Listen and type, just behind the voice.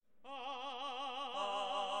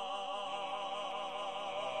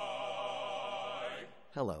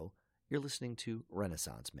Hello, you're listening to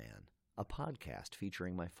Renaissance Man, a podcast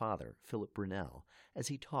featuring my father, Philip Brunel, as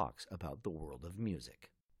he talks about the world of music.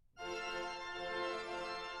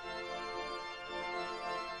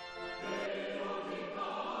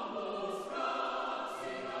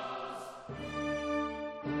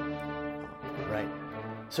 Right.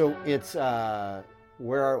 So it's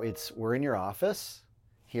we're in your office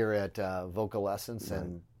here at Vocal Essence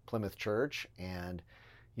and Plymouth Church, and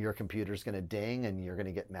your computer's going to ding, and you're going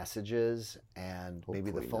to get messages, and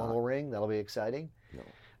maybe the phone will ring. That'll be exciting.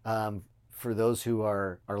 No. For those who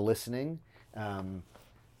are listening,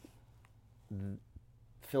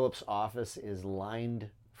 Philip's office is lined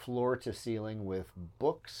floor to ceiling with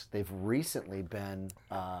books. They've recently been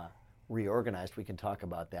reorganized. We can talk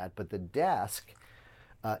about that. But the desk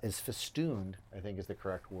is festooned, I think is the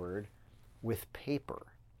correct word, with paper.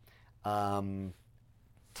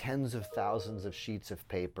 Tens of thousands of sheets of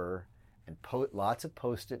paper and lots of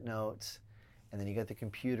Post-it notes. And then you got the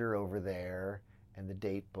computer over there and the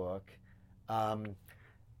date book. Talk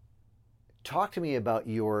to me about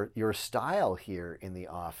your style here in the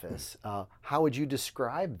office. How would you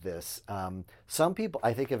describe this? Some people,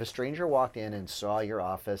 I think if a stranger walked in and saw your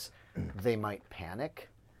office, they might panic.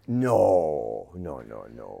 No.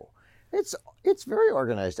 It's very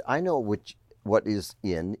organized. I know what is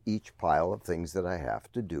in each pile of things that I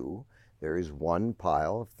have to do. There is one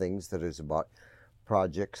pile of things that is about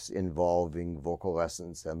projects involving Vocal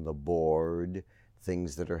Essence and the board,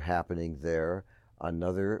 things that are happening there.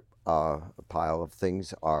 Another pile of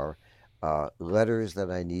things are letters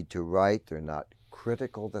that I need to write. They're not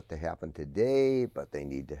critical that they happen today, but they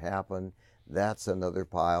need to happen. That's another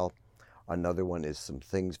pile. Another one is some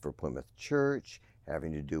things for Plymouth Church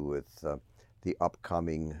having to do with the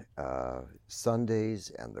upcoming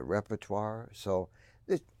Sundays and the repertoire. So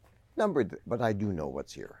it's numbered, but I do know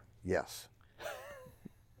what's here. Yes.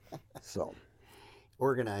 So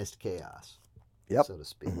Organized chaos, yep. so to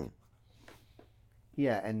speak.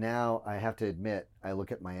 Yeah, and now I have to admit, I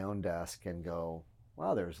look at my own desk and go,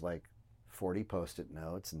 wow, there's like 40 Post-it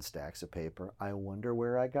notes and stacks of paper. I wonder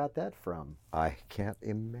where I got that from. I can't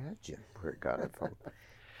imagine where it got it from.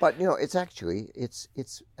 But it's actually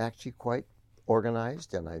quite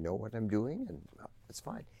organized, and I know what I'm doing, and it's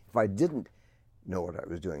fine. If I didn't know what I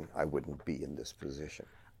was doing, I wouldn't be in this position.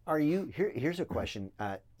 Here's a question.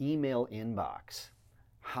 Email inbox.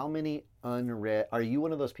 How many unread? Are you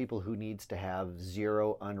one of those people who needs to have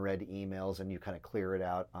 0 unread emails and you kind of clear it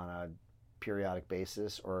out on a periodic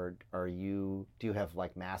basis, or do you have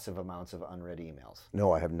like massive amounts of unread emails?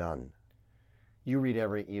 No, I have none. You read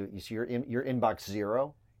you see your inbox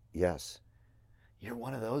 0? Yes. You're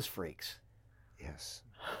one of those freaks. Yes.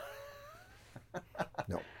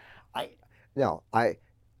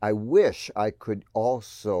 I wish I could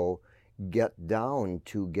also get down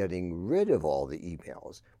to getting rid of all the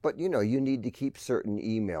emails. But you need to keep certain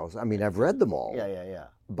emails. I mean, I've read them all. Yeah.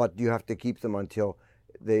 But you have to keep them until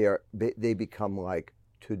they become like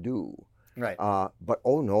to do. Right. But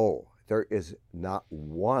oh no, there is not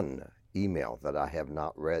one email that I have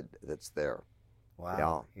not read that's there.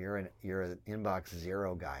 Wow. Yeah. You're an inbox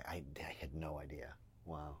 0 guy. I had no idea.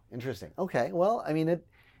 Wow. Interesting. Okay. Well, I mean,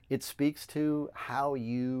 it speaks to how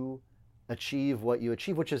you achieve what you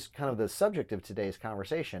achieve, which is kind of the subject of today's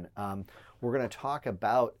conversation. We're going to talk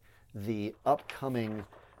about the upcoming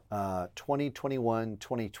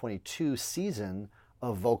 2021-2022 season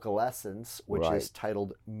of Vocal Essence, which is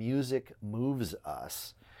titled Music Moves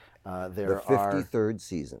Us. The 53rd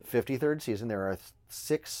season. 53rd season. There are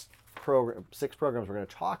 6 programs we're going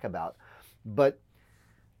to talk about. But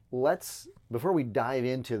before we dive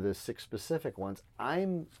into the 6 specific ones,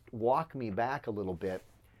 walk me back a little bit.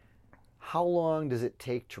 How long does it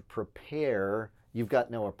take to prepare? You've got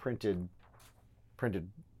now a printed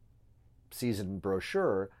season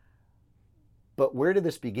brochure, but where did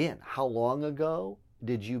this begin? How long ago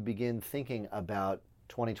did you begin thinking about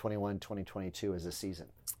 2021, 2022 as a season?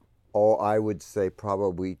 Oh, I would say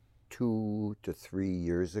probably 2 to 3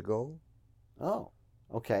 years ago. Oh,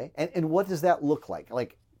 okay. And what does that look like?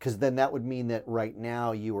 Because then that would mean that right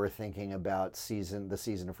now you were thinking about the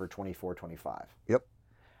season for 24, 25. Yep.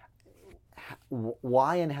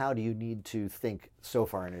 Why and how do you need to think so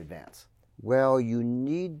far in advance? Well, you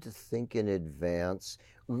need to think in advance,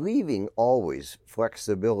 leaving always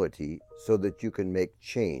flexibility so that you can make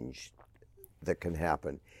change that can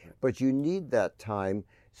happen. But you need that time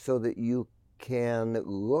so that you can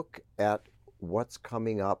look at what's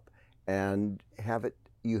coming up and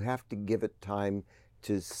you have to give it time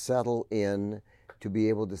to settle in, to be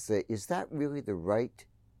able to say, is that really the right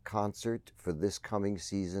concert for this coming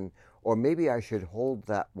season? Or maybe I should hold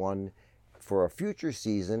that one for a future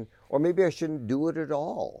season, or maybe I shouldn't do it at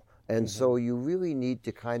all. And so you really need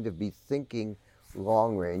to kind of be thinking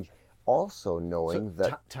long range, also knowing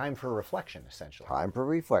that time for reflection, essentially. time for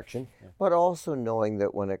reflection, but also knowing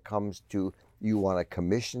that when it comes to you want to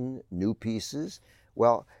commission new pieces,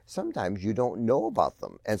 well, sometimes you don't know about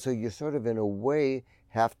them. And so you sort of, in a way,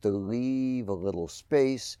 have to leave a little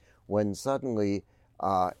space when suddenly,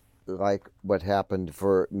 like what happened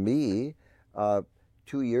for me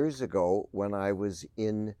 2 years ago when I was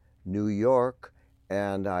in New York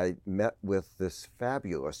and I met with this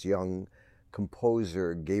fabulous young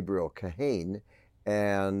composer, Gabriel Kahane,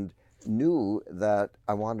 and knew that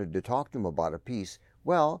I wanted to talk to him about a piece.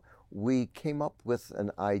 Well, we came up with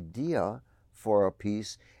an idea for a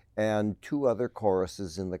piece, and 2 other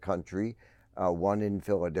choruses in the country, one in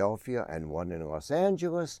Philadelphia and one in Los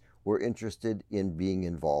Angeles, were interested in being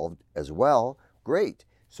involved as well. Great.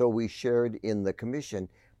 So we shared in the commission.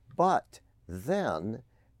 But then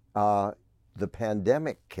the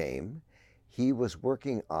pandemic came. He was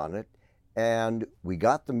working on it, and we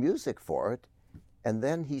got the music for it. And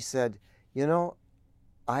then he said, you know,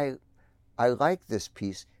 I like this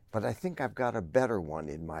piece, but I think I've got a better one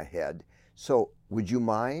in my head. So would you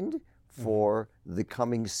mind for the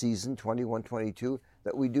coming season, 21-22,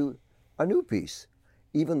 that we do a new piece?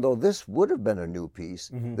 Even though this would have been a new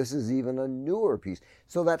piece, this is even a newer piece.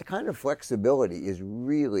 So that kind of flexibility is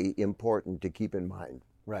really important to keep in mind.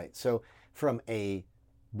 Right. So from a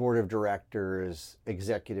board of directors,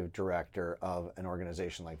 executive director of an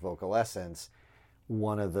organization like Vocal Essence,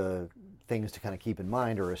 one of the things to kind of keep in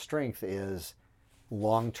mind, or a strength, is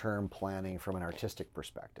long-term planning from an artistic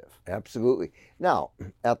perspective. Absolutely. Now,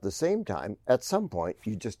 at the same time, at some point,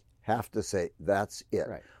 you just have to say, that's it.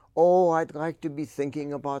 Right. Oh, I'd like to be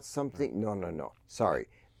thinking about something. No. Sorry.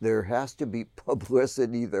 There has to be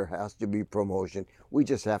publicity. There has to be promotion. We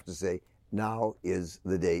just have to say, now is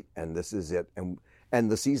the date, and this is it.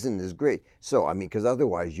 And the season is great. So, I mean, because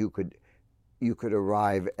otherwise you could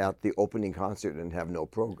arrive at the opening concert and have no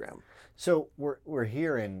program. So we're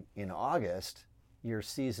here in August. Your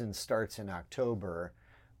season starts in October,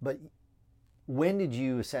 but when did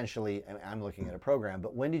you essentially, I'm looking at a program,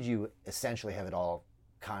 but when did you essentially have it all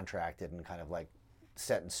contracted and kind of like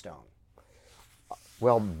set in stone?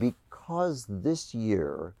 Well, because this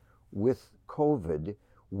year with COVID,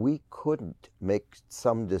 we couldn't make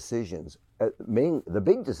some decisions. The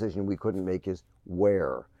big decision we couldn't make is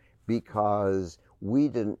where, because we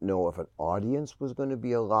didn't know if an audience was going to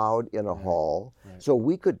be allowed in a hall. Right. So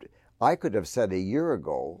I could have said a year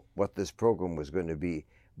ago what this program was going to be,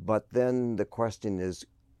 but then the question is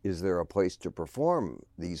there a place to perform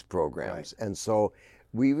these programs? Right. And so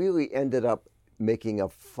we really ended up making a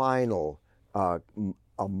final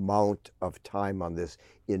amount of time on this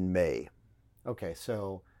in May. Okay,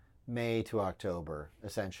 so May to October,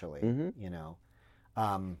 essentially, you know.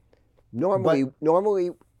 Normally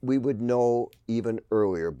we would know even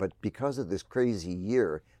earlier, but because of this crazy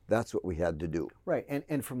year, that's what we had to do. Right,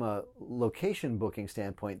 and from a location booking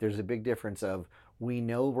standpoint, there's a big difference of we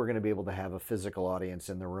know we're going to be able to have a physical audience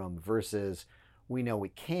in the room versus we know we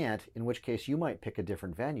can't, in which case you might pick a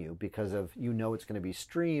different venue because of it's going to be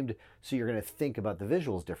streamed, so you're going to think about the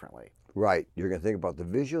visuals differently. Right, you're going to think about the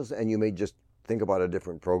visuals, and you may just think about a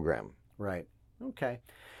different program. Right, okay.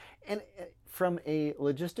 And from a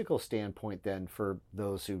logistical standpoint then, for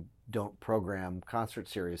those who don't program concert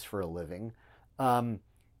series for a living,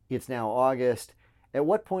 it's now August. At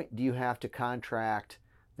what point do you have to contract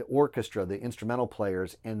the orchestra, the instrumental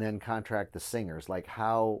players, and then contract the singers? Like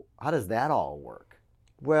how does that all work?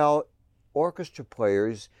 Well, orchestra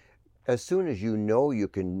players, as soon as you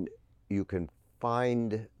can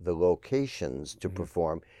find the locations to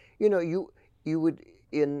perform, you would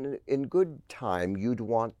in good time you'd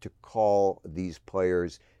want to call these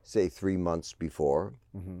players, say 3 months before,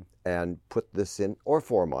 and put this in, or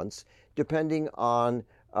 4 months, depending on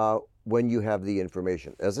when you have the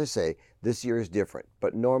information. As I say, this year is different,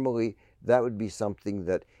 but normally that would be something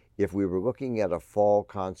that if we were looking at a fall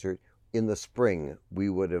concert in the spring, we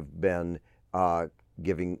would have been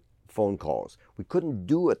giving phone calls. We couldn't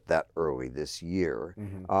do it that early this year,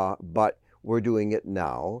 but we're doing it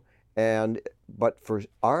now. But for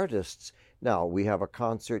artists, now we have a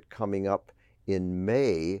concert coming up in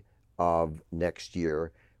May of next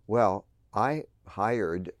year. Well, I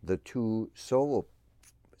hired the 2 solo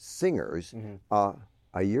singers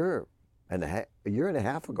a year and a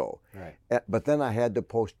half ago. Right. But then I had to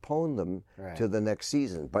postpone them to the next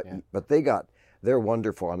season. But they're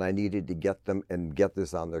wonderful, and I needed to get them and get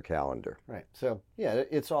this on their calendar. Right. So yeah,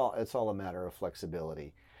 it's all a matter of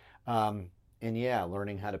flexibility. And yeah,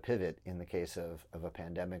 learning how to pivot in the case of a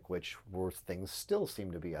pandemic, where things still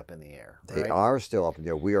seem to be up in the air. They Right? are still up in the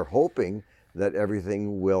air. We are hoping that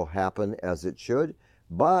everything will happen as it should,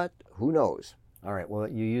 but who knows? All right. Well,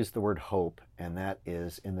 you used the word hope, and that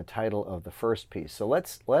is in the title of the first piece. So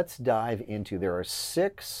let's dive into. There are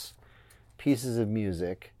 6 pieces of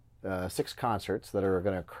music, 6 concerts that are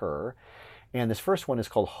going to occur, and this first one is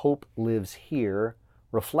called "Hope Lives Here."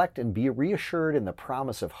 Reflect and be reassured in the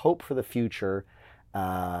promise of hope for the future.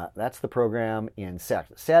 That's the program in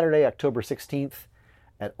Saturday, October 16th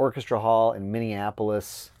at Orchestra Hall in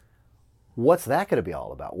Minneapolis. What's that going to be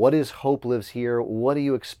all about? What is Hope Lives Here? What do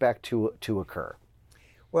you expect to occur?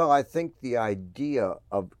 Well, I think the idea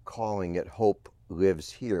of calling it Hope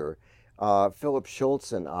Lives Here, Philip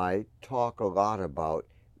Schultz and I talk a lot about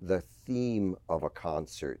the theme of a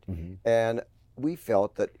concert. Mm-hmm. And we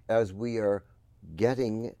felt that as we are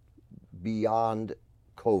getting beyond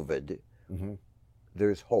COVID, Mm-hmm.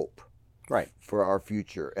 there's hope Right. for our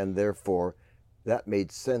future. And therefore, that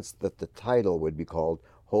made sense that the title would be called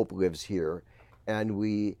Hope Lives Here. And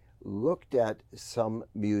we looked at some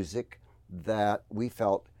music that we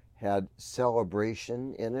felt had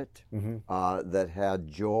celebration in it, Mm-hmm. that had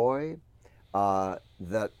joy,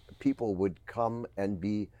 that people would come and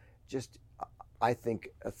be just, I think,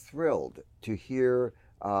 thrilled to hear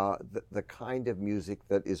the kind of music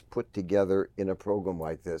that is put together in a program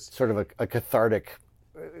like this. Sort of a cathartic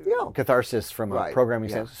catharsis from a Right, programming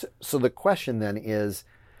yeah. standpoint. So the question then is,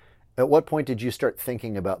 at what point did you start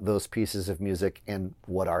thinking about those pieces of music, and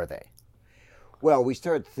what are they? Well, we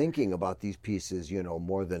started thinking about these pieces,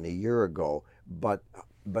 more than a year ago, but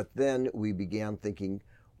then we began thinking,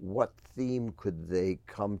 what theme could they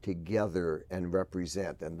come together and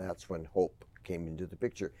represent? And that's when hope came into the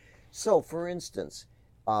picture. So, for instance,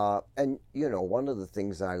 one of the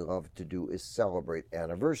things I love to do is celebrate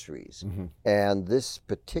anniversaries. Mm-hmm. And this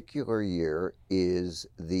particular year is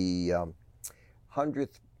the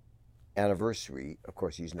 100th anniversary. Of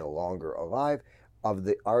course, he's no longer alive, of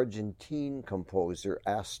the Argentine composer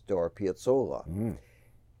Astor Piazzolla. Mm-hmm.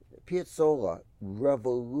 Piazzolla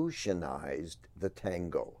revolutionized the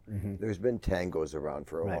tango. Mm-hmm. There's been tangos around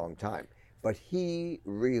for a Right. long time, but he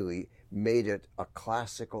really made it a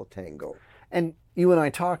classical tango. And you and I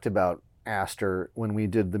talked about Astor when we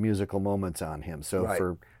did the musical moments on him. So Right.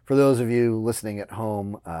 for those of you listening at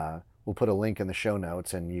home, we'll put a link in the show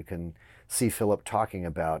notes, and you can see Philip talking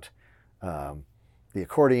about the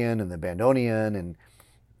accordion and the bandoneon, and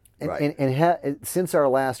Right. since our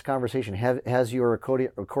last conversation, has your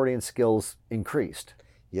accordion skills increased?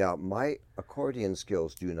 Yeah, my accordion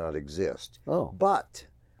skills do not exist. Oh, But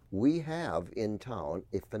we have in town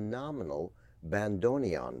a phenomenal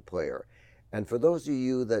bandoneon player. And for those of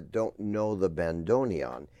you that don't know the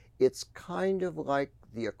bandoneon, it's kind of like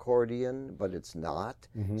the accordion, but it's not.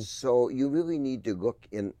 Mhm. So you really need to look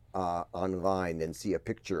in online and see a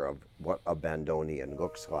picture of what a bandoneon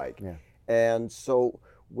looks like. Yeah. And so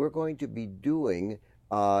we're going to be doing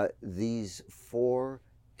these 4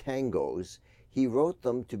 tangos. He wrote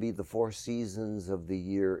them to be the 4 seasons of the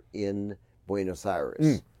year in Buenos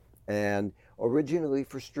Aires, and originally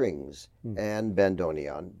for strings and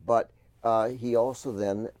bandoneon, but he also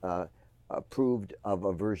then approved of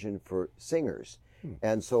a version for singers.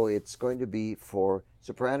 And so it's going to be for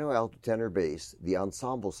soprano, alto, tenor, bass. The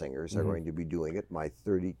ensemble singers are going to be doing it, my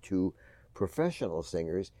 32 professional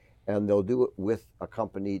singers, and they'll do it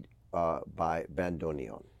accompanied by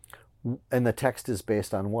bandoneon. And the text is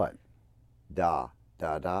based on what? Da,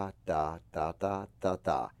 da, da, da, da, da, da,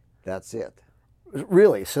 da. That's it.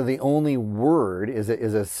 Really? So the only word is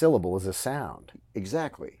a syllable, is a sound.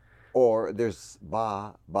 Exactly. Or there's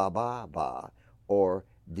ba, ba, ba, ba, or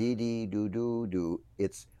dee, dee, do, do, do.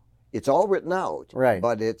 It's all written out, Right.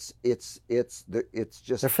 But it's just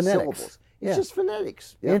They're phonetics. syllables. It's Yeah. just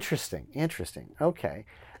phonetics. Yeah. Interesting. Okay.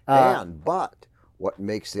 But what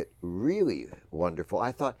makes it really wonderful,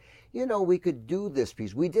 I thought, we could do this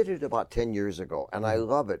piece. We did it about 10 years ago, and I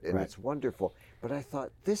love it, and Right. it's wonderful. But I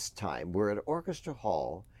thought this time we're at Orchestra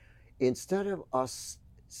Hall. Instead of us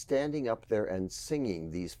standing up there and singing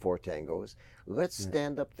these 4 tangos, let's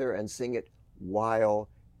stand up there and sing it while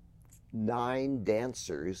 9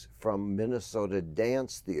 dancers from Minnesota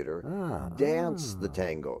Dance Theater dance the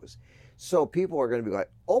tangos. So people are going to be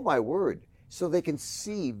like, oh my word. So they can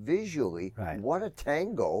see visually Right. what a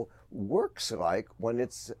tango works like when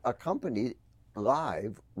it's accompanied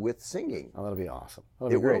live with singing. Oh, that'll be awesome.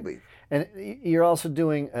 That'll It be great. will be. And you're also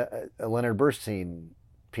doing a Leonard Bernstein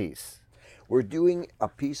piece. We're doing a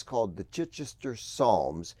piece called the Chichester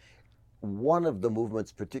Psalms. One of the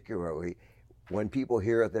movements particularly, when people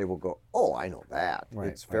hear it, they will go, oh, I know that. Right,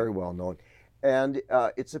 It's very well known. And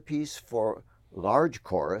it's a piece for large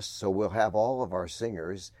chorus, so we'll have all of our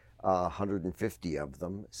singers, 150 of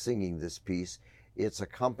them, singing this piece. It's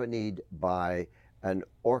accompanied by an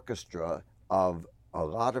orchestra of a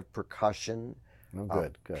lot of percussion, Oh,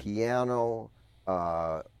 good. piano,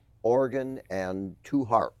 organ, and 2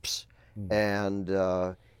 harps. And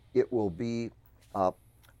it will be,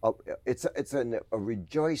 it's a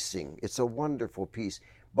rejoicing. It's a wonderful piece.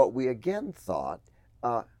 But we again thought,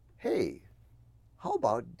 hey, how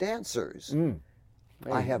about dancers?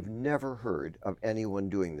 I have never heard of anyone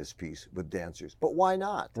doing this piece with dancers, but why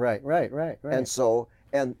not? Right.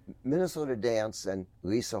 And Minnesota Dance and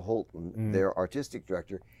Lisa Holton, their artistic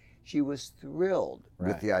director, she was thrilled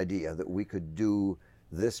with the idea that we could do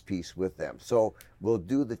this piece with them. So we'll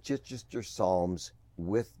do the Chichester Psalms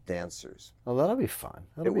with dancers. Well, that'll be fun.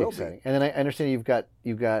 That'll It be will exciting. be. And then I understand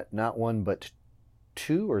you've got not one but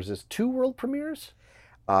 2, or is this 2 world premieres?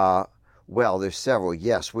 Well, there's several.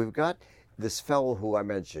 Yes, we've got this fellow who I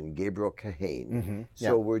mentioned, Gabriel Kahane.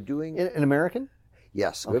 So we're doing... An American?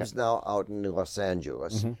 Yes, lives now out in Los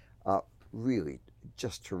Angeles. Really,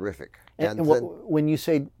 just terrific. And when you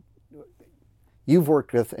say you've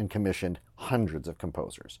worked with and commissioned hundreds of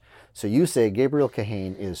composers, so you say Gabriel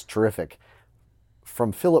Kahane is terrific.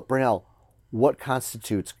 From Philip Burnell, what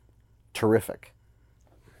constitutes terrific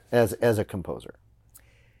as a composer?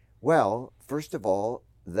 Well, first of all,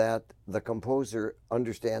 that the composer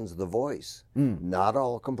understands the voice. Not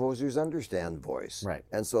all composers understand voice. Right.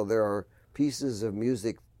 And so there are pieces of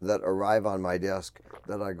music that arrive on my desk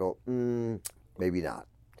that I go, maybe not.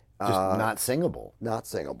 Just not singable. Not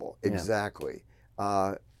singable, exactly.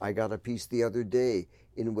 I got a piece the other day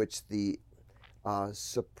in which the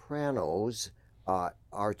sopranos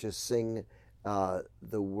are to sing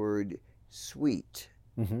the word sweet,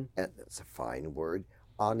 and that's a fine word,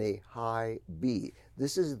 on a high B.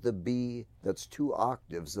 This is the B that's 2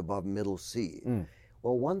 octaves above middle C.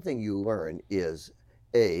 Well, one thing you learn is,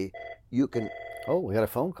 you can... Oh, we got a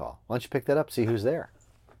phone call. Why don't you pick that up, see who's there?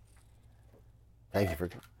 Thank you for...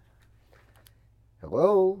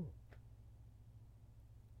 Hello?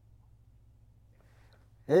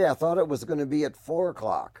 Hey, I thought it was going to be at 4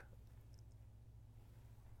 o'clock.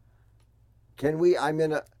 Can we... I'm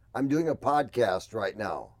doing a podcast right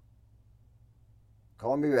now.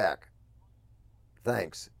 Call me back.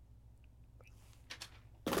 Thanks.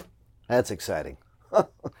 That's exciting.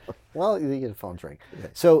 Well, you get a phone ring.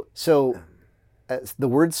 So the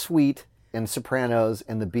word sweet and sopranos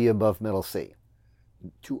and the B above middle C.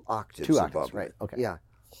 2 octaves 2 octaves, above. right? Okay. Yeah.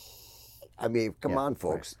 I mean, come on,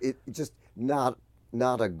 folks. Right. It's just not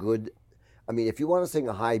a good... I mean, if you want to sing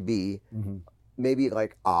a high B, maybe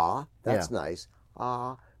like that's nice.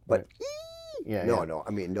 But no. I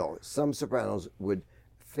mean, no. Some sopranos would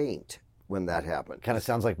faint when that happened. Kind of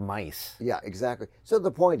sounds like mice. Yeah, exactly. So the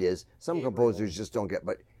point is, some composers just don't get,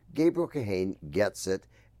 but Gabriel Kahane gets it,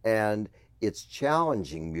 and it's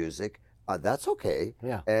challenging music. That's okay.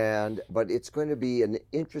 Yeah. But it's going to be an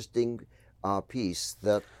interesting piece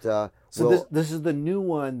that this is the new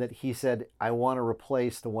one that he said, I want to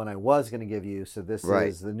replace the one I was going to give you, so this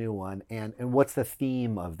is the new one. And what's the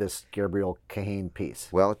theme of this Gabriel Kahane piece?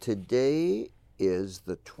 Well, today is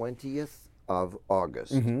the 20th of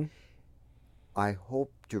August. I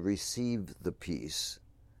hope to receive the piece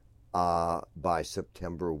by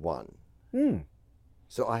September 1.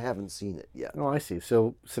 So I haven't seen it yet. Oh, I see.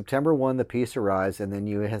 So September 1, the piece arrives, and then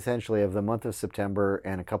you essentially have the month of September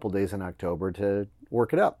and a couple days in October to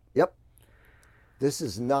work it up. Yep. This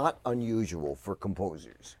is not unusual for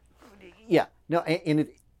composers. Yeah. No, and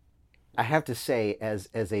I have to say, as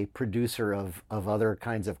a producer of other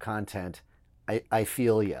kinds of content, I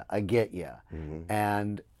feel you. I get you.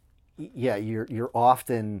 And yeah, you're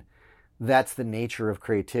often, that's the nature of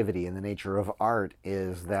creativity and the nature of art,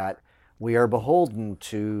 is that we are beholden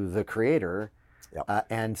to the creator,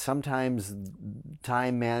 and sometimes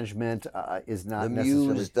time management is not necessarily...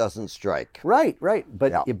 The muse doesn't strike. Right.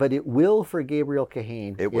 But it will for Gabriel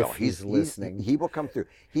Kahane. It will. If he's listening. He will come through.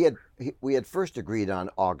 We had first agreed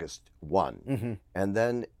on August 1, and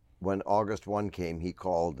then when August 1 came, he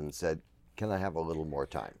called and said, "Can I have a little more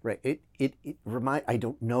time?" Right. I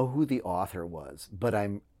don't know who the author was, but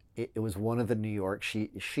it was one of the New York,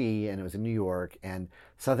 she, and it was in New York, and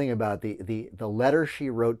something about the letter she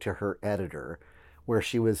wrote to her editor, where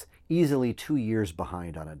she was easily 2 years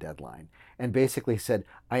behind on a deadline, and basically said,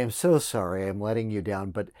 "I am so sorry, I'm letting you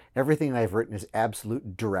down, but everything I've written is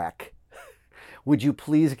absolute dreck. Would you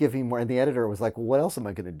please give me more?" And the editor was like, "Well, what else am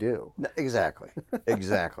I going to do?" Exactly.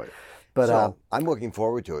 But so, I'm looking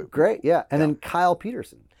forward to it. Great, yeah. And then Kyle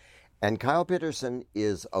Peterson. And Kyle Peterson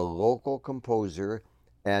is a local composer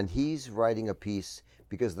And he's writing a piece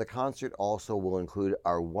because the concert also will include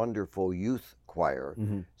our wonderful youth choir,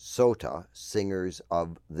 SOTA, Singers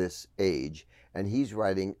of This Age. And he's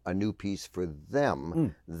writing a new piece for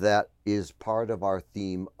them that is part of our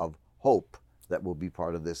theme of hope that will be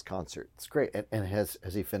part of this concert. It's great. And has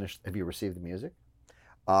he finished? Have you received the music?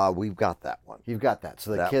 We've got that one. You've got that.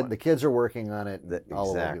 So the kids are working on it.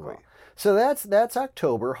 All exactly. will be well. So that's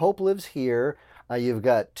October. Hope Lives Here. You've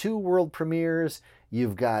got 2 world premieres.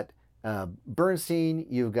 You've got Bernstein.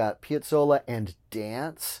 You've got Piazzolla and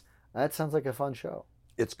dance. That sounds like a fun show.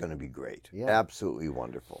 It's going to be great. Yeah. Absolutely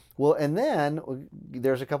wonderful. Well, and then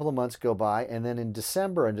there's a couple of months go by, and then on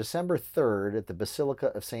December 3rd at the Basilica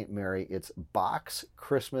of St. Mary, it's Bach's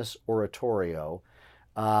Christmas Oratorio.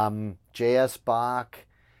 J.S. Bach.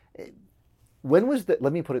 When was the?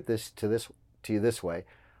 Let me put it to you this way.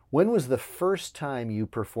 When was the first time you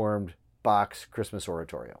performed Bach's Christmas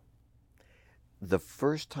Oratorio? The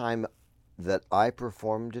first time that I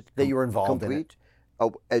performed it, that you were involved in it.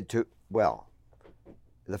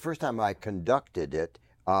 The first time I conducted it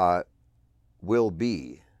will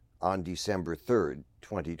be on December 3rd,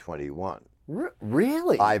 2021.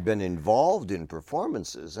 Really? I've been involved in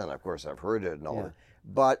performances, and of course I've heard it and all that,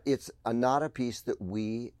 but it's not a piece that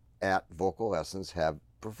we at Vocal Essence have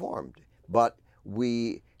performed. But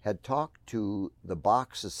we had talked to the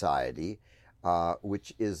Bach Society,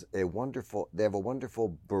 which is they have a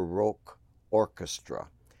wonderful Baroque orchestra.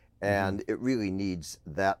 And it really needs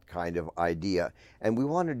that kind of idea. And we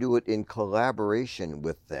want to do it in collaboration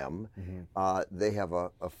with them. They have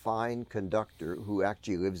a fine conductor who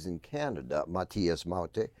actually lives in Canada, Matthias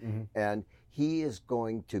Maute, and he is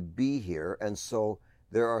going to be here. And so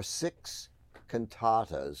there are 6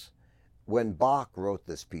 cantatas. When Bach wrote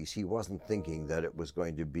this piece, he wasn't thinking that it was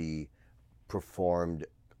going to be performed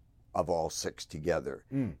of all 6 together.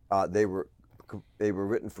 They were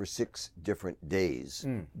written for 6 different days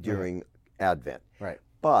during Advent, right?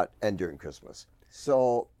 And during Christmas.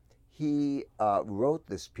 So he wrote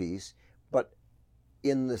this piece, but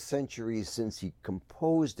in the centuries since he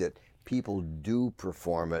composed it, people do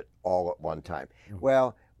perform it all at one time.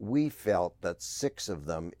 Well, we felt that 6 of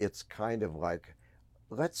them, it's kind of like,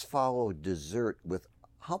 let's follow dessert with,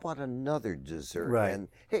 how about another dessert? Right. And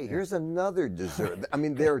hey, here's another dessert. I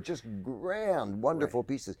mean, they're just grand, wonderful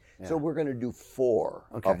pieces. Yeah. So we're going to do 4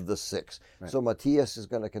 of the 6. Right. So Matthias is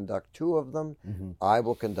going to conduct 2 of them. I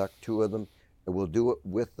will conduct 2 of them. And we'll do it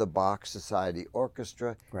with the Bach Society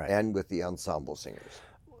Orchestra and with the ensemble singers.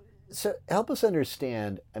 So help us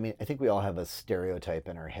understand, I mean, I think we all have a stereotype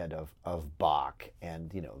in our head of Bach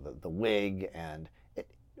and, the wig. And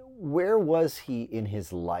where was he in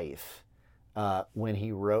his life when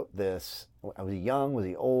he wrote this? Was he young? Was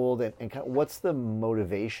he old? And kind of, what's the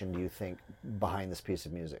motivation, do you think, behind this piece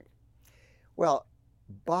of music? Well,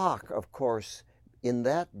 Bach, of course, in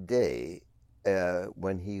that day,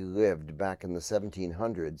 when he lived back in the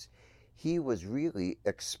 1700s, he was really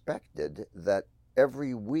expected that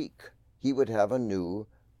every week he would have a new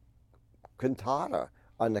cantata.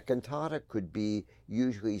 And the cantata could be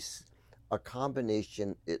usually a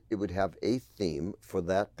combination. It would have a theme for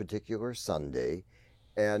that particular Sunday,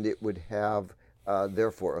 and it would have,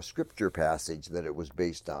 therefore, a scripture passage that it was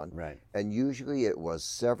based on. Right. And usually it was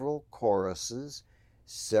several choruses,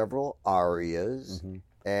 several arias,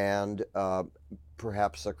 and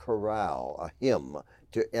perhaps a chorale, a hymn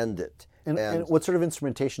to end it. And what sort of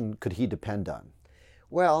instrumentation could he depend on?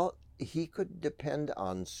 Well, he could depend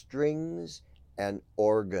on strings and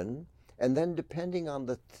organ, and then depending on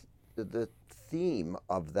the theme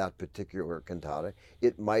of that particular cantata,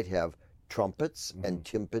 it might have trumpets and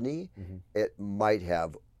timpani. It might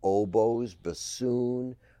have oboes,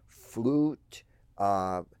 bassoon, flute.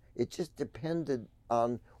 It just depended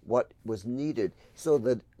on what was needed. So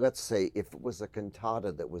that, let's say, if it was a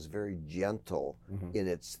cantata that was very gentle in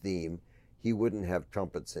its theme, he wouldn't have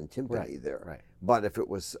trumpets and timpani there. Right. But if it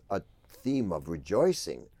was a theme of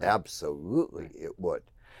rejoicing, absolutely it would.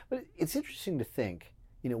 But it's interesting to think,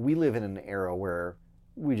 we live in an era where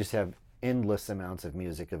we just have endless amounts of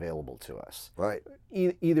music available to us. Right.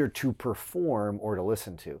 Either to perform or to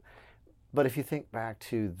listen to. But if you think back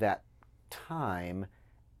to that time,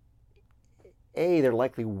 there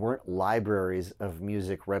likely weren't libraries of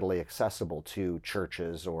music readily accessible to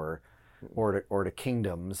churches or to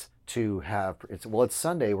kingdoms to have. It's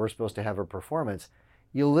Sunday, we're supposed to have a performance.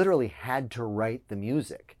 You literally had to write the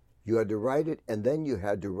music. You had to write it, and then you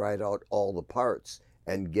had to write out all the parts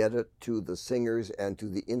and get it to the singers and to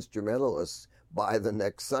the instrumentalists by the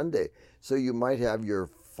next Sunday. So you might have your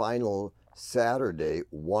final Saturday,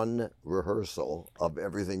 one rehearsal of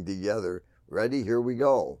everything together, Ready? Here we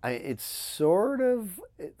go. It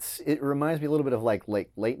reminds me a little bit of like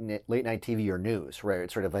late night TV or news, right?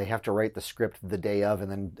 It's sort of they have to write the script the day of,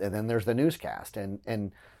 and then there's the newscast,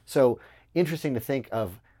 and so interesting to think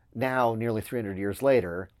of now, nearly 300 years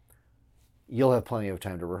later, you'll have plenty of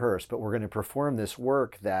time to rehearse, but we're going to perform this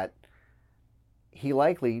work that he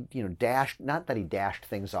likely, dashed. Not that he dashed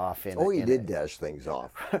things off in. He did dash things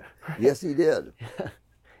off. Yes, he did.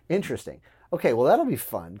 Interesting. Okay, well that'll be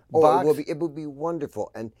fun. It will be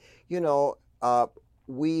wonderful. And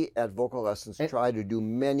we at Vocal Lessons try to do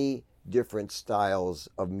many different styles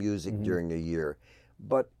of music during the year,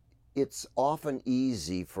 but it's often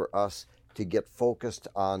easy for us to get focused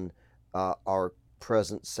on our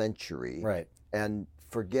present century, right? And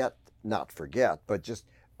not forget, but just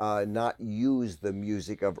not use the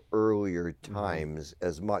music of earlier times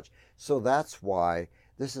as much. So that's why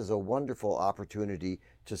this is a wonderful opportunity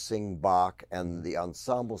to sing Bach, and the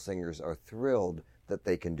ensemble singers are thrilled that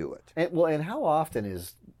they can do it. And how often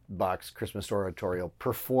is Bach's Christmas Oratorio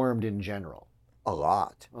performed in general? A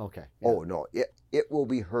lot. Okay. Yeah. Oh, no. It will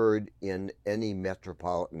be heard in any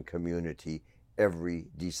metropolitan community every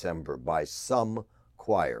December by some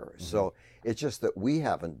choir. So it's just that we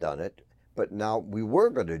haven't done it, but now we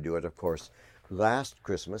were going to do it, of course, last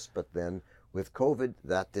Christmas, but then with COVID,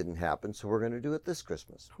 that didn't happen, so we're going to do it this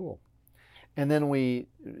Christmas. Cool. And then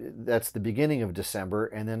that's the beginning of December,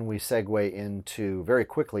 and then we segue very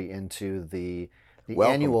quickly into the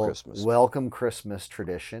annual Christmas. Welcome Christmas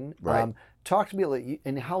tradition. Right. Talk to me,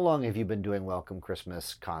 and how long have you been doing Welcome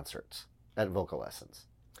Christmas concerts at Vocal Lessons?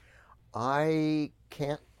 I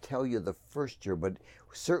can't tell you the first year, but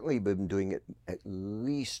certainly been doing it at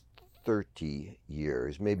least 30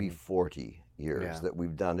 years, maybe 40 years that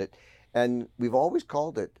we've done it. And we've always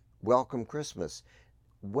called it Welcome Christmas.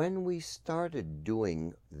 When we started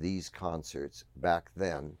doing these concerts back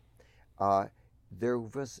then,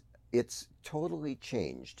 it's totally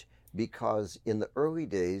changed, because in the early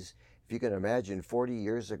days, if you can imagine 40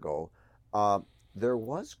 years ago, there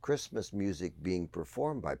was Christmas music being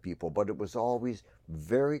performed by people, but it was always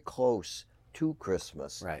very close to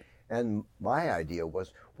Christmas. Right. And my idea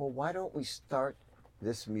was, well, why don't we start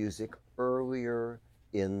this music earlier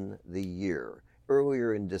in the year,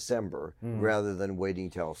 earlier in December, rather than waiting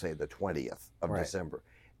till, say, the 20th of December.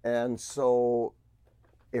 And so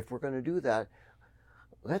if we're going to do that,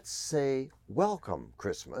 let's say Welcome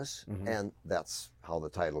Christmas, and that's how the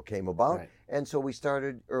title came about. Right. And so we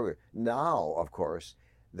started earlier. Now, of course,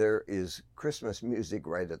 there is Christmas music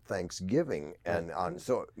right at Thanksgiving and on,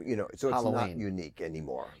 so so it's Halloween. not unique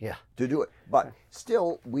anymore Yeah. to do it. But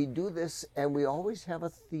still, we do this, and we always have a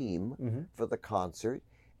theme for the concert.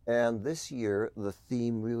 And this year, the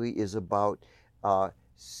theme really is about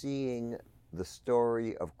seeing the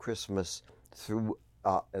story of Christmas through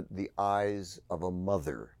the eyes of a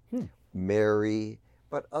mother, Mary,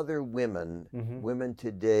 but other women, women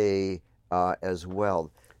today as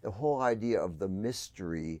well. The whole idea of the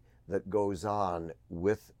mystery that goes on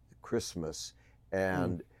with Christmas,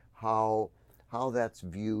 and how that's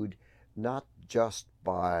viewed not just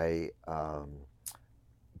by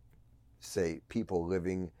say people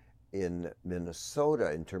living in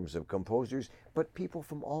Minnesota in terms of composers, but people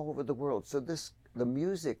from all over the world. So the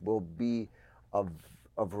music will be of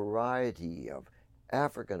a variety of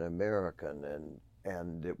African American,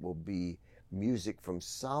 and it will be music from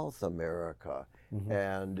South America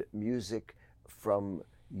and music from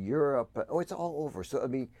Europe. Oh, it's all over. So I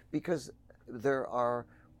mean, because there's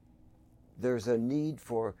a need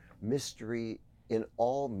for mystery in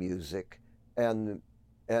all music, and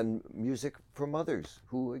music from others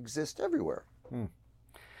who exist everywhere.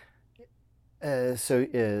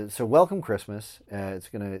 So Welcome Christmas.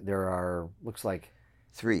 There are, looks like,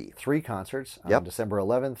 three concerts on December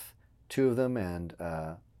 11th, two of them, and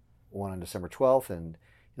one on December 12th, and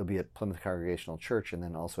you'll be at Plymouth Congregational Church, and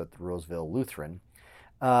then also at the Roseville Lutheran.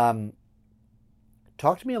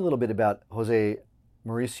 Talk to me a little bit about Jose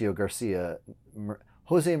Mauricio Garcia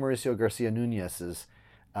Nunez's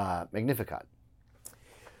Magnificat.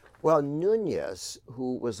 Well, Nunez,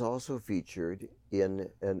 who was also featured in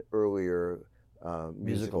an earlier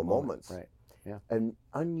musical Moments, right? Yeah, an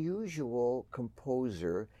unusual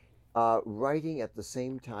composer, writing at the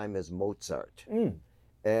same time as Mozart,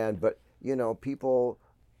 but people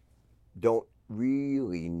don't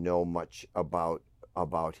really know much about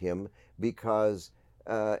him, because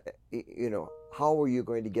how are you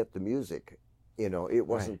going to get the music? It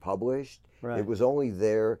wasn't published. Right. It was only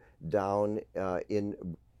there down in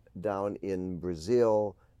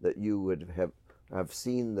Brazil that you would have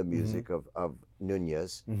seen the music of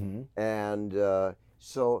Nunez, and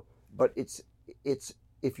but it's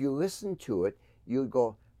if you listen to it, you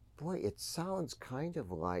go, boy, it sounds kind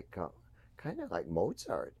of like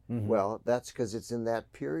Mozart. Mhm. Well, that's because it's in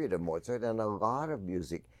that period of Mozart, and a lot of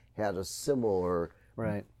music had a similar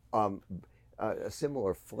Right. a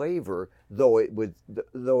similar flavor, though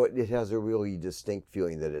it has a really distinct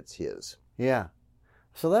feeling that it's his. Yeah.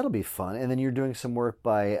 So that'll be fun. And then you're doing some work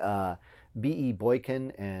by B.E.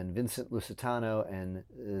 Boykin and Vincent Lusitano and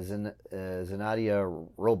Zanadia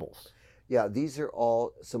Robles. Yeah, these are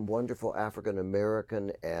all some wonderful African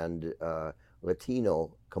American and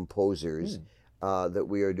Latino composers that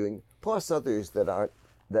we are doing, plus others that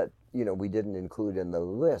we didn't include in the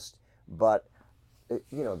list. But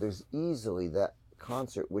there's easily that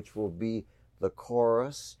concert, which will be the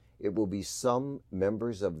chorus. It will be some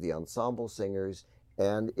members of the ensemble singers,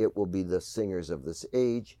 and it will be the singers of this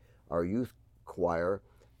age, our youth choir.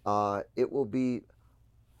 It will be,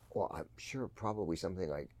 well, I'm sure probably something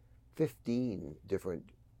like 15 different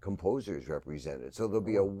composers represented. So there'll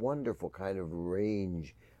be a wonderful kind of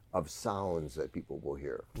range of sounds that people will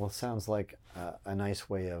hear. Well, it sounds like a nice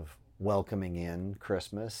way of welcoming in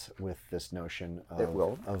Christmas with this notion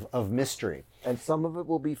of mystery. And some of it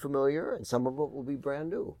will be familiar and some of it will be brand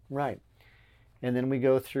new. Right. And then we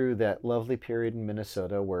go through that lovely period in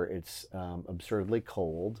Minnesota where it's absurdly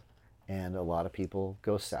cold and a lot of people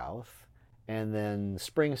go south. And then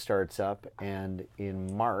spring starts up, and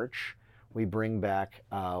in March we bring back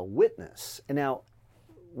Witness. And now,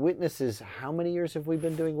 Witness is, how many years have we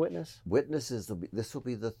been doing Witness? This will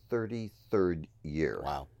be the 33rd year.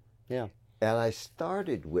 Wow. Yeah. And I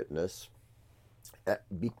started Witness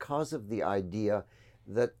because of the idea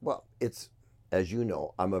that, well, it's, as you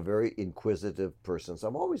know, I'm a very inquisitive person, so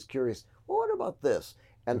I'm always curious, well, what about this?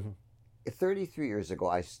 And 33 years ago,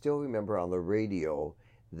 I still remember on the radio,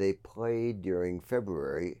 they played during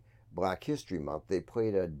February, Black History Month, they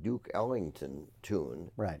played a Duke Ellington tune.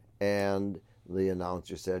 Right. And the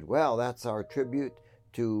announcer said, well, that's our tribute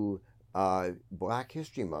to Black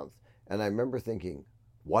History Month. And I remember thinking,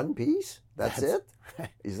 one piece? That's it?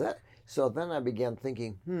 Is that? So then I began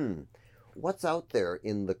thinking, what's out there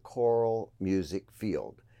in the choral music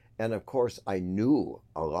field? And of course, I knew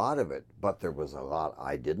a lot of it, but there was a lot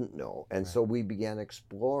I didn't know. And so we began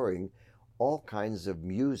exploring all kinds of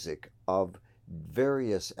music of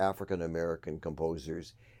various African American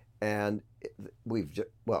composers. And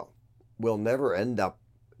we'll never end up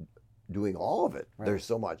doing all of it. Right. There's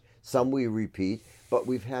so much. Some we repeat, but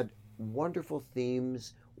we've had wonderful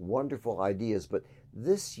themes, wonderful ideas. But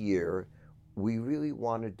this year, we really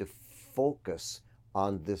wanted to focus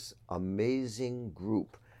on this amazing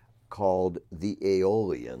group called the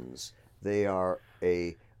Aeolians. They are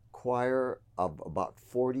a choir of about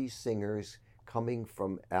 40 singers coming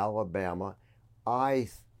from Alabama. I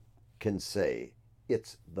can say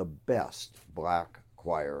it's the best black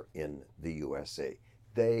choir in the USA.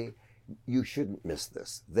 You shouldn't miss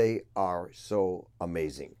this. They are so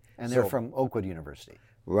amazing. And they're from Oakwood University.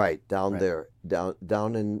 Right, down there,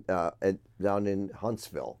 down in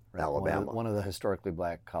Huntsville, Alabama. One of the historically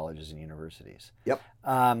black colleges and universities. Yep.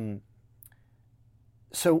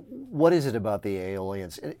 So what is it about the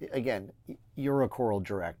Aeolians? Again, you're a choral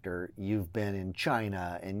director. You've been in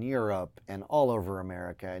China and Europe and all over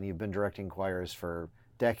America, and you've been directing choirs for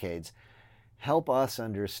decades. Help us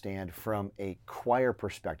understand from a choir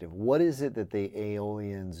perspective, what is it that the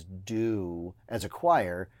Aeolians do as a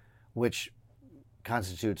choir, which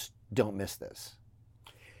constitutes don't miss this?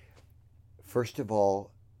 First of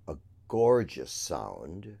all, a gorgeous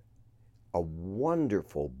sound, a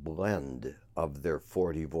wonderful blend of their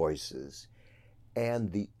 40 voices,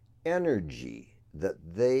 and the energy that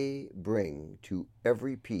they bring to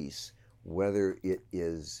every piece, whether it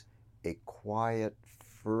is a quiet,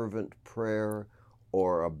 fervent prayer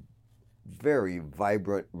or a very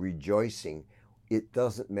vibrant rejoicing, it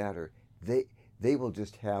doesn't matter. They will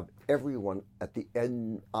just have everyone at the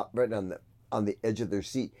end, right on the edge of their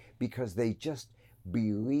seat, because they just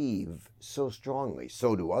believe so strongly.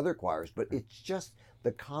 So do other choirs, but it's just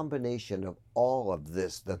the combination of all of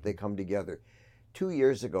this that they come together. 2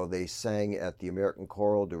 years ago, they sang at the American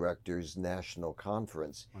Choral Directors National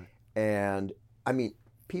Conference. Right. And I mean,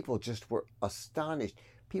 people just were astonished.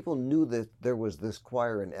 People knew that there was this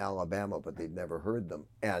choir in Alabama, but they'd never heard them.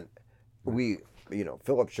 And we,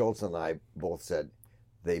 Philip Schultz and I both said,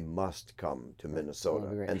 they must come to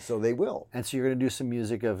Minnesota. And so they will. And so you're going to do some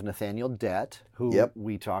music of Nathaniel Dett, who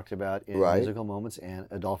we talked about in Musical Moments, and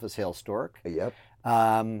Adolphus Hailstork. Yep.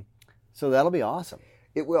 So that'll be awesome.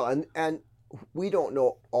 It will. And we don't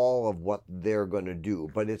know all of what they're going to do,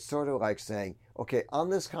 but it's sort of like saying, okay, on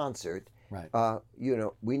this concert,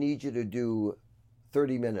 we need you to do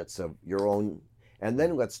 30 minutes of your own. And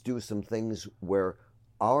then let's do some things where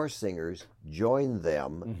our singers join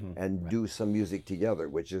them and do some music together,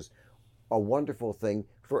 which is a wonderful thing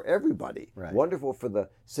for everybody. Right. Wonderful for the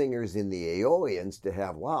singers in the Aeolians to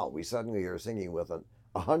have, wow, we suddenly are singing with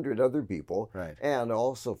 100 other people. Right. And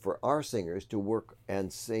also for our singers to work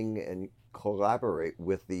and sing and collaborate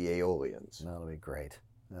with the Aeolians. That'll be great.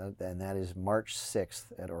 And that is March 6th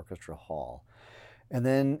at Orchestra Hall. And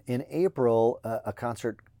then in April, a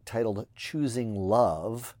concert titled Choosing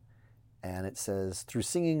Love. And it says, through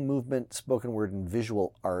singing, movement, spoken word, and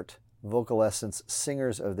visual art, Vocalescence,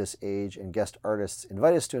 singers of this age, and guest artists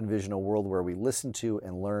invite us to envision a world where we listen to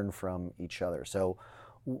and learn from each other. So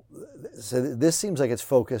this seems like it's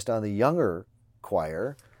focused on the younger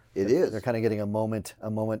choir. It is. They're kind of getting a moment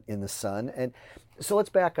in the sun. And so let's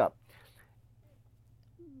back up.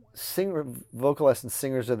 Vocalescence,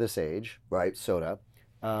 singers of this age, Right. SOTA.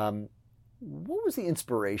 What was the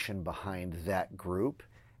inspiration behind that group,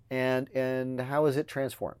 and how is it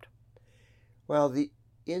transformed? Well, the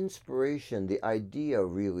inspiration, the idea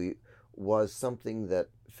really was something that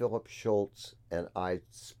Philip Schultz and I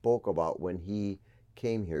spoke about when he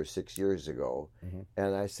came here 6 years ago.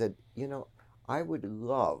 And I said, I would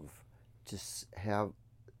love to have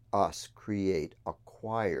us create a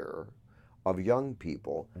choir of young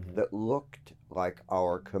people that looked like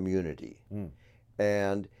our community.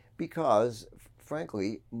 And because,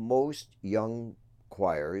 frankly, most young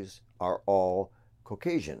choirs are all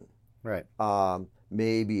Caucasian. Right.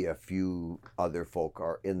 Maybe a few other folk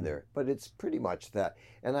are in there, but it's pretty much that.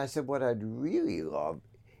 And I said, what I'd really love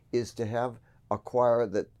is to have a choir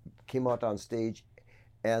that came out on stage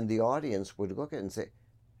and the audience would look at it and say,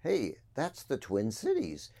 hey, that's the Twin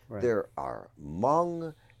Cities. Right. There are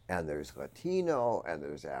Hmong, and there's Latino, and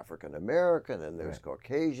there's African American, and there's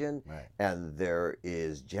Caucasian, and there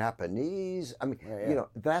is Japanese. I mean,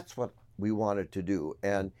 that's what we wanted to do.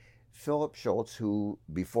 And Philip Schultz, who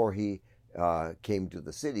before he came to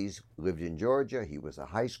the cities, lived in Georgia. He was a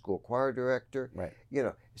high school choir director. Right.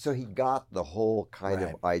 So he got the whole kind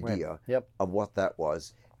of idea of what that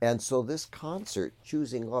was. And so this concert,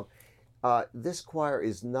 Choosing Love, this choir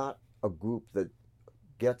is not a group that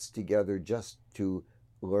gets together just to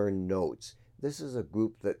learn notes. This is a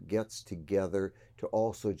group that gets together to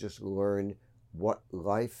also just learn what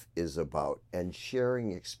life is about and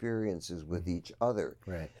sharing experiences with each other.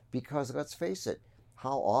 Right. Because let's face it,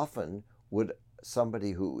 how often would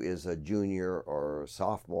somebody who is a junior or a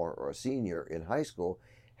sophomore or a senior in high school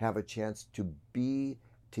have a chance to be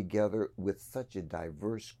together with such a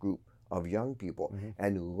diverse group of young people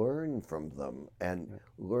and learn from them and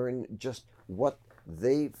learn just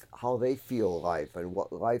how they feel life and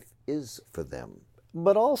what life is for them.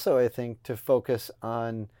 But also, I think, to focus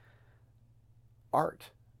on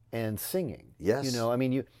art and singing. Yes. I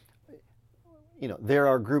mean, there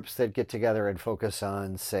are groups that get together and focus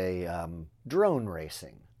on, say, drone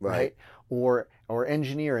racing, right? Or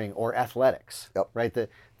engineering or athletics, right?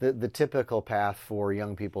 The typical path for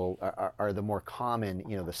young people are the more common,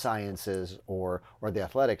 the sciences or the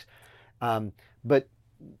athletics. But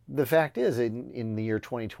the fact is, in the year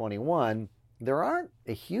 2021, there aren't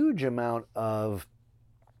a huge amount of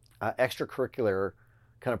extracurricular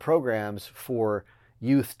kind of programs for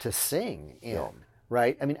youth to sing in,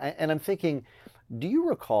 right? I mean, and I'm thinking, do you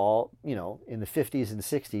recall, in the 50s and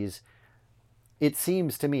 60s, it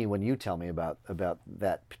seems to me when you tell me about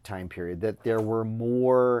that time period that there were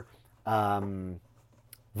more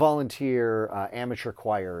volunteer amateur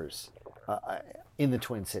choirs in the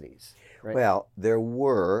Twin Cities, right? Well, there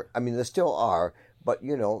were, there still are, but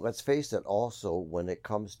let's face it also, when it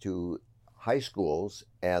comes to high schools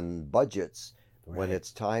and budgets, when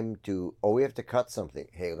it's time to, we have to cut something.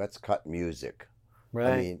 Hey, let's cut music.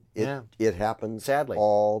 Right. It happens sadly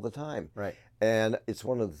all the time. Right. And it's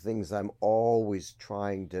one of the things I'm always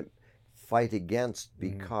trying to fight against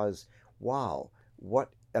because,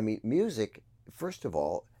 music, first of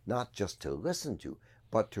all, not just to listen to,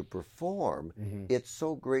 but to perform, it's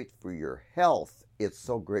so great for your health. It's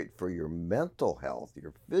so great for your mental health,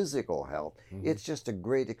 your physical health. It's just a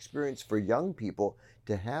great experience for young people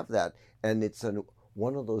to have that. And it's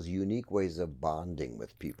one of those unique ways of bonding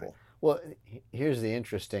with people. Well, here's the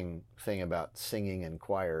interesting thing about singing in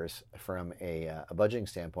choirs from a budgeting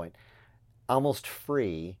standpoint. Almost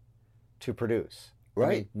free to produce. Right. I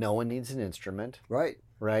mean, no one needs an instrument. Right.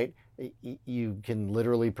 Right? You can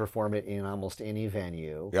literally perform it in almost any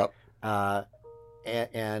venue. Yep. And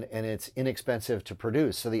it's inexpensive to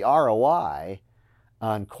produce. So the ROI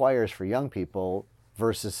on choirs for young people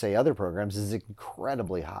versus say other programs is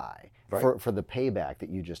incredibly high for the payback that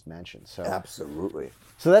you just mentioned. So Absolutely.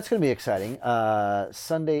 so that's going to be exciting.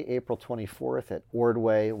 Sunday, April 24th at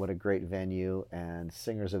Ordway. What a great venue, and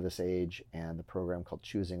Singers of This Age, and the program called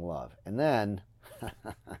Choosing Love. And then,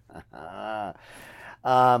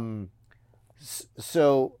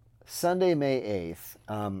 so Sunday, May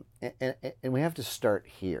 8th, and we have to start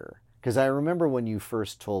here, because I remember when you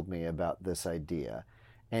first told me about this idea,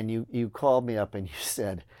 and you called me up and you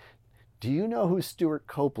said, "Do you know who Stuart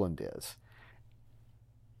Copeland is?"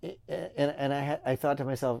 And I thought to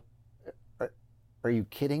myself, are you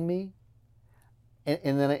kidding me?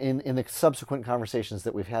 And then in the subsequent conversations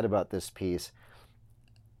that we've had about this piece,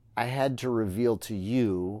 I had to reveal to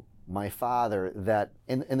you, my father, that,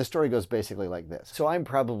 and the story goes basically like this. So I'm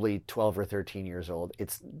probably 12 or 13 years old.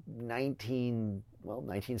 It's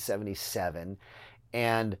 1977,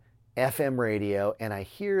 and FM radio, and I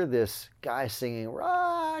hear this guy singing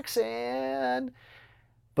Roxanne.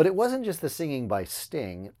 But it wasn't just the singing by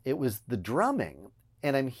Sting, it was the drumming.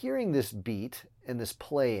 And I'm hearing this beat and this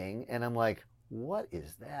playing, and I'm like, what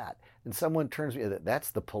is that? And someone turns me,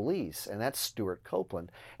 that's the Police, and that's Stuart Copeland.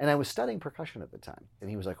 And I was studying percussion at the time. And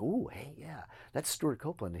he was like, ooh, hey, yeah, that's Stuart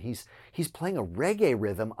Copeland. He's playing a reggae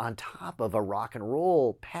rhythm on top of a rock and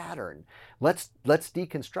roll pattern. Let's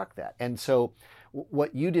deconstruct that. And so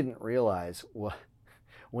what you didn't realize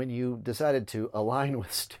when you decided to align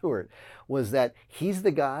with Stuart was that he's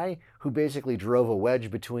the guy who basically drove a wedge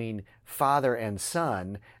between father and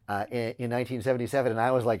son in 1977. And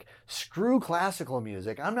I was like, screw classical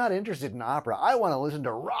music. I'm not interested in opera. I want to listen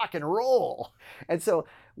to rock and roll. And so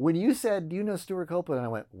when you said, do you know Stuart Copeland? And I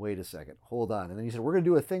went, wait a second, hold on. And then you said, we're going to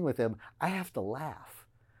do a thing with him. I have to laugh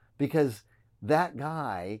because that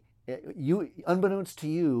guy, unbeknownst to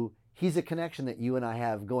you, he's a connection that you and I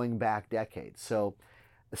have going back decades. So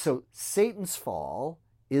Satan's Fall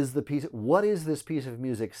is the piece. What is this piece of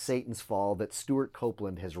music, Satan's Fall, that Stuart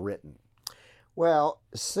Copeland has written? Well,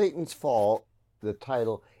 Satan's Fall, the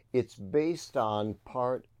title, it's based on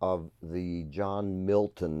part of the John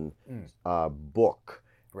Milton book,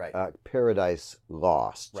 right? Paradise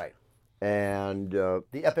Lost. Right. And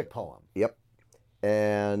the epic poem. Yep.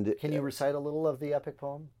 And can you recite a little of the epic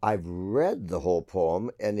poem? I've read the whole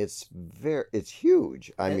poem, and it's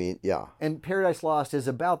huge. I mean, yeah. And Paradise Lost is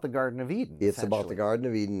about the Garden of Eden. It's about the Garden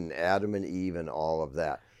of Eden, Adam and Eve, and all of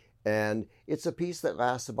that. And it's a piece that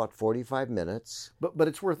lasts about 45 minutes. But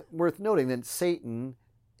it's worth noting that Satan,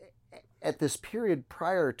 at this period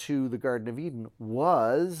prior to the Garden of Eden,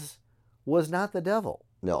 was not the devil.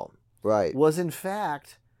 No, right. Was in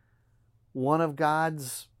fact one of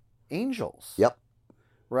God's angels. Yep.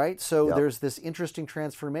 Right? So there's this interesting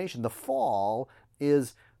transformation. The fall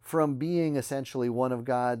is from being essentially one of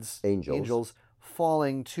God's angels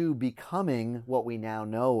falling to becoming what we now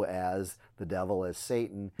know as the devil, as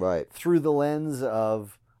Satan, right, through the lens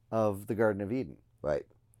of the Garden of Eden. Right.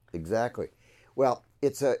 Exactly. Well,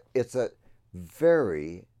 it's a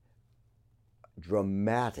very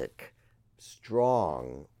dramatic,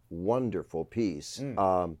 strong, wonderful piece.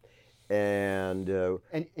 And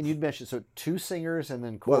you'd mentioned, so two singers and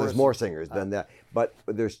then chorus. Well, there's more singers than that, but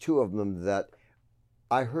there's two of them that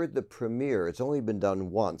I heard the premiere. It's only been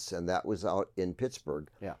done once, and that was out in Pittsburgh.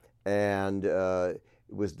 Yeah. And it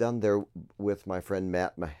was done there with my friend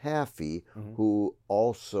Matt Mahaffey, who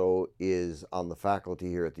also is on the faculty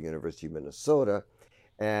here at the University of Minnesota.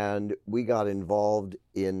 And we got involved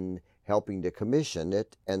in helping to commission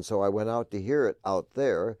it, and so I went out to hear it out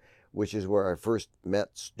there, which is where I first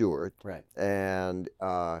met Stuart. Right. And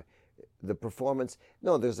the performance,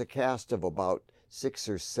 there's a cast of about 6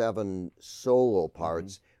 or 7 solo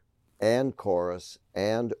parts and chorus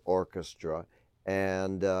and orchestra.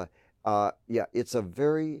 And it's a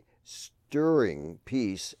very stirring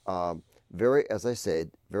piece, very, as I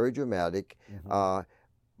said, very dramatic.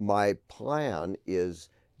 My plan is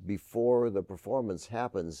before the performance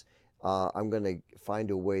happens, I'm going to find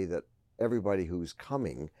a way that everybody who's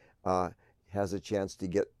coming has a chance to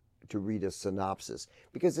get to read a synopsis,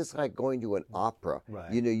 because it's like going to an opera.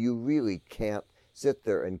 Right. You really can't sit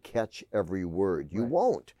there and catch every word. You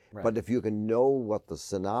won't. Right. But if you can know what the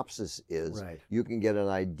synopsis is, right, you can get an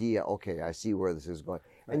idea. Okay, I see where this is going,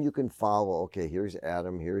 and you can follow. Okay, here's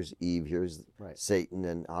Adam, here's Eve, here's Satan,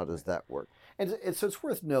 and how does that work? And so it's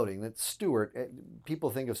worth noting that Stuart,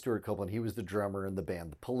 people think of Stuart Copeland, he was the drummer in the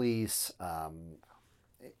band The Police, an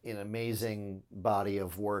amazing body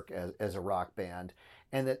of work as a rock band,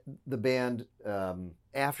 and that the band,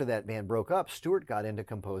 after that band broke up, Stuart got into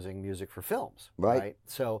composing music for films. Right.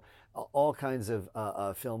 So all kinds of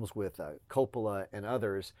films with Coppola and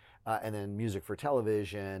others, and then music for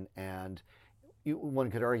television. And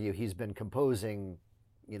one could argue he's been composing,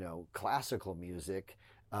 classical music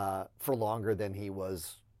for longer than he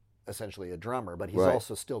was essentially a drummer, but he's Right.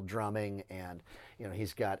 also still drumming, and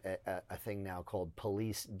he's got a thing now called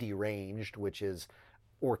Police Deranged, which is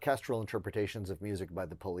orchestral interpretations of music by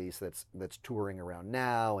the Police that's touring around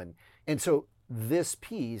now, and so this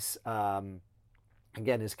piece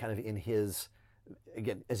again is kind of in his,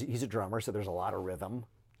 again, as he's a drummer, so there's a lot of rhythm,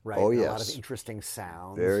 right? Oh, And a lot of yes. interesting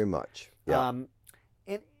sounds. Very much. Yeah.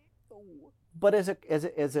 And but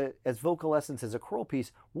as Vocal Essence, as a choral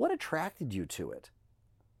piece, what attracted you to it?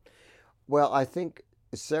 Well, I think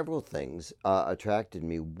several things attracted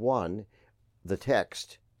me. One, the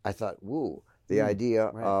text. I thought, woo, the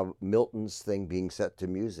idea right. of Milton's thing being set to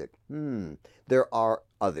music. There are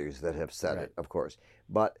others that have said Right. it, of course.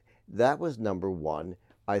 But that was number one.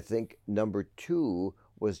 I think number two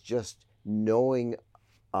was just knowing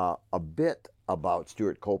a bit about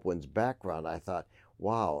Stuart Copeland's background. I thought,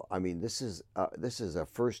 wow, I mean, this is a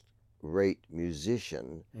first-rate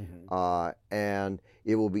musician, and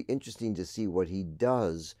it will be interesting to see what he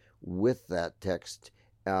does with that text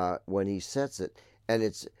when he sets it. And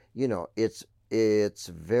it's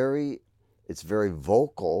very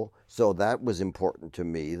vocal, so that was important to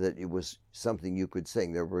me, that it was something you could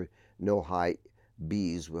sing. There were no high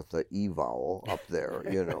B's with the E vowel up there,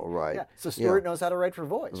 right? Yeah. So Stuart knows how to write for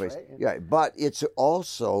voice, right? Yeah, but it's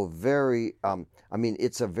also very,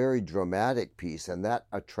 it's a very dramatic piece, and that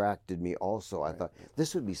attracted me also. I thought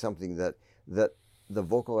this would be something that the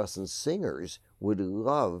Vocal Essence singers would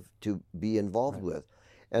love to be involved with.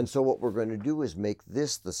 And so what we're going to do is make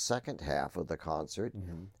this the second half of the concert,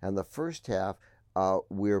 and the first half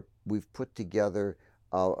we've put together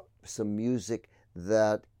some music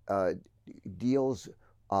that deals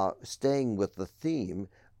staying with the theme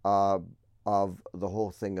of the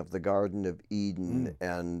whole thing of the Garden of Eden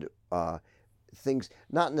and things,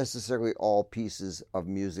 not necessarily all pieces of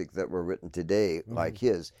music that were written today like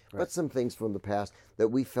his, but some things from the past that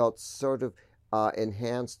we felt sort of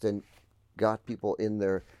enhanced and got people in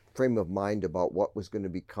their frame of mind about what was going to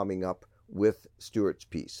be coming up with Stuart's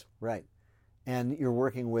piece. Right. And you're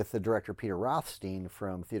working with the director Peter Rothstein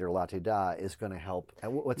from Theatre La Tida is going to help.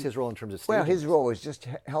 And what's his role in terms of staging? Well, his role is just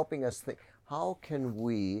helping us think, how can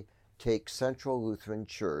we take Central Lutheran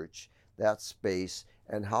Church, that space,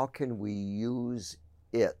 and how can we use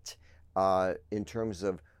it in terms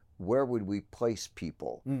of where would we place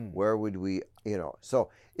people? Where would we,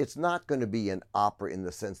 so it's not going to be an opera in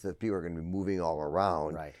the sense that people are going to be moving all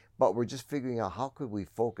around, Right. but we're just figuring out how could we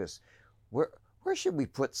focus, where should we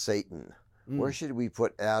put Satan? Where should we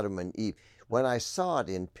put Adam and Eve? When I saw it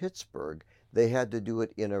in Pittsburgh, they had to do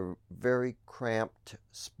it in a very cramped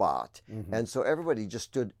spot. And so everybody just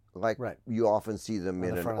stood like you often see them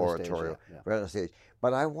in an oratorio, right on the stage.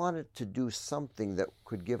 But I wanted to do something that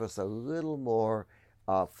could give us a little more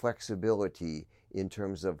flexibility in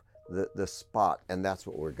terms of the spot, and that's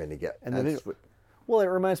what we're going to get. Well, it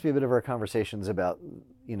reminds me a bit of our conversations about,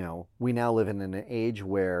 we now live in an age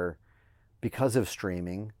where, because of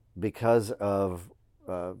streaming, because of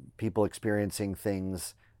people experiencing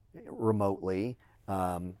things remotely,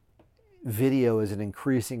 video is an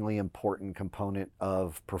increasingly important component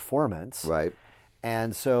of performance. Right.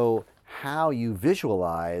 And so how you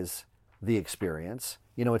visualize the experience,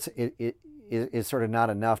 it's sort of not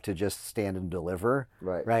enough to just stand and deliver.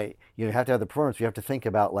 Right. Right. You have to have the performance. You have to think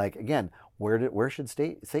about, like, again, where should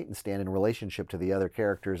Satan stand in relationship to the other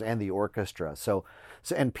characters and the orchestra? So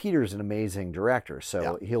and Peter's an amazing director,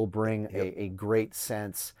 so he'll bring a great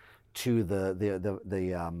sense to to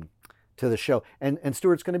the show, and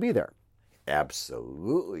Stuart's going to be there.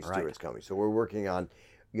 Absolutely, Stuart's coming. So we're working on,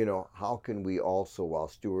 how can we also, while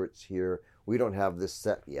Stuart's here, we don't have this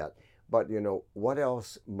set yet, but what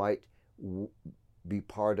else might be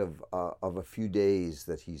part of a few days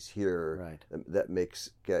that he's here, that makes.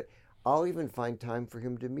 I'll even find time for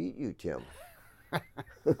him to meet you, Tim.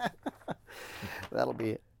 That'll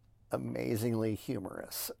be amazingly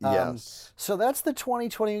humorous. Yes. So that's the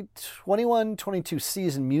 2021-22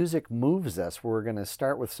 season. Music moves us. We're going to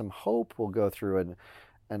start with some hope. We'll go through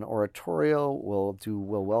an oratorio. We'll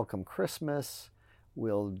welcome Christmas.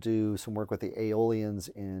 We'll do some work with the Aeolians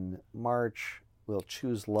in March. We'll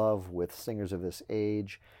choose love with Singers of This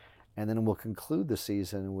Age. And then we'll conclude the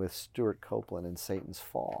season with Stuart Copeland and Satan's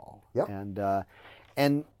Fall. Yep.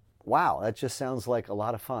 And wow, that just sounds like a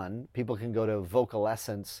lot of fun. People can go to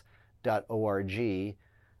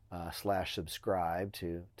vocalessence.org/subscribe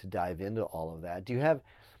to dive into all of that. Do you have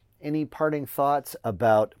any parting thoughts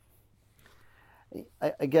about,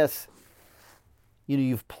 I guess,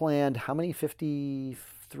 you've planned how many, 53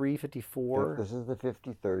 53, 54? This is the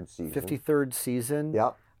 53rd season. 53rd season.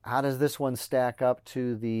 Yep. How does this one stack up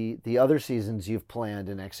to the other seasons you've planned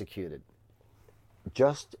and executed?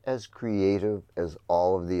 Just as creative as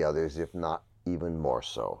all of the others, if not even more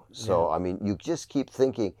so. So, Yeah. I mean, you just keep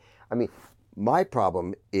thinking. I mean, my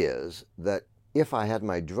problem is that if I had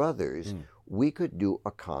my druthers, we could do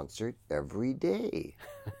a concert every day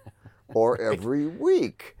or every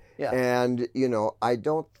week. Yeah. And, you know, I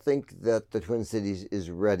don't think that the Twin Cities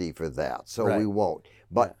is ready for that. So Right. we won't.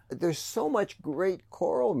 But there's so much great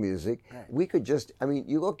choral music. Right. We could just, I mean,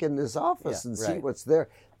 you look in this office Yeah, and see right. what's there.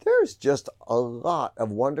 There's just a lot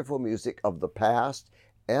of wonderful music of the past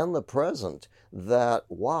and the present that,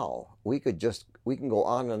 wow, we can go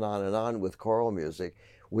on and on and on with choral music,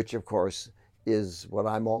 which of course is what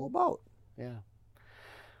I'm all about. Yeah.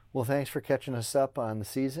 Well, thanks for catching us up on the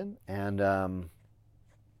season, and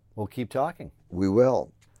we'll keep talking. We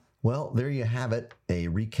will. Well, there you have it, a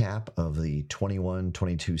recap of the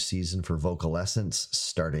 21-22 season for Vocalescence,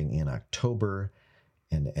 starting in October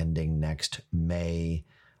and ending next May.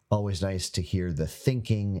 Always nice to hear the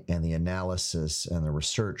thinking and the analysis and the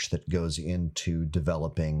research that goes into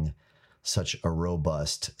developing such a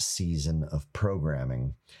robust season of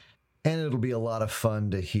programming. And it'll be a lot of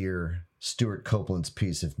fun to hear Stuart Copeland's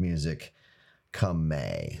piece of music come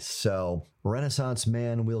May. So Renaissance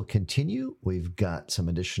Man will continue. We've got some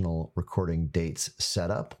additional recording dates set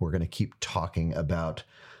up. We're going to keep talking about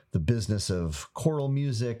the business of choral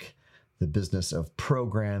music, the business of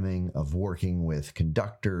programming, of working with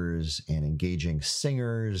conductors and engaging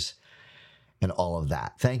singers, and all of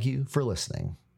that. Thank you for listening.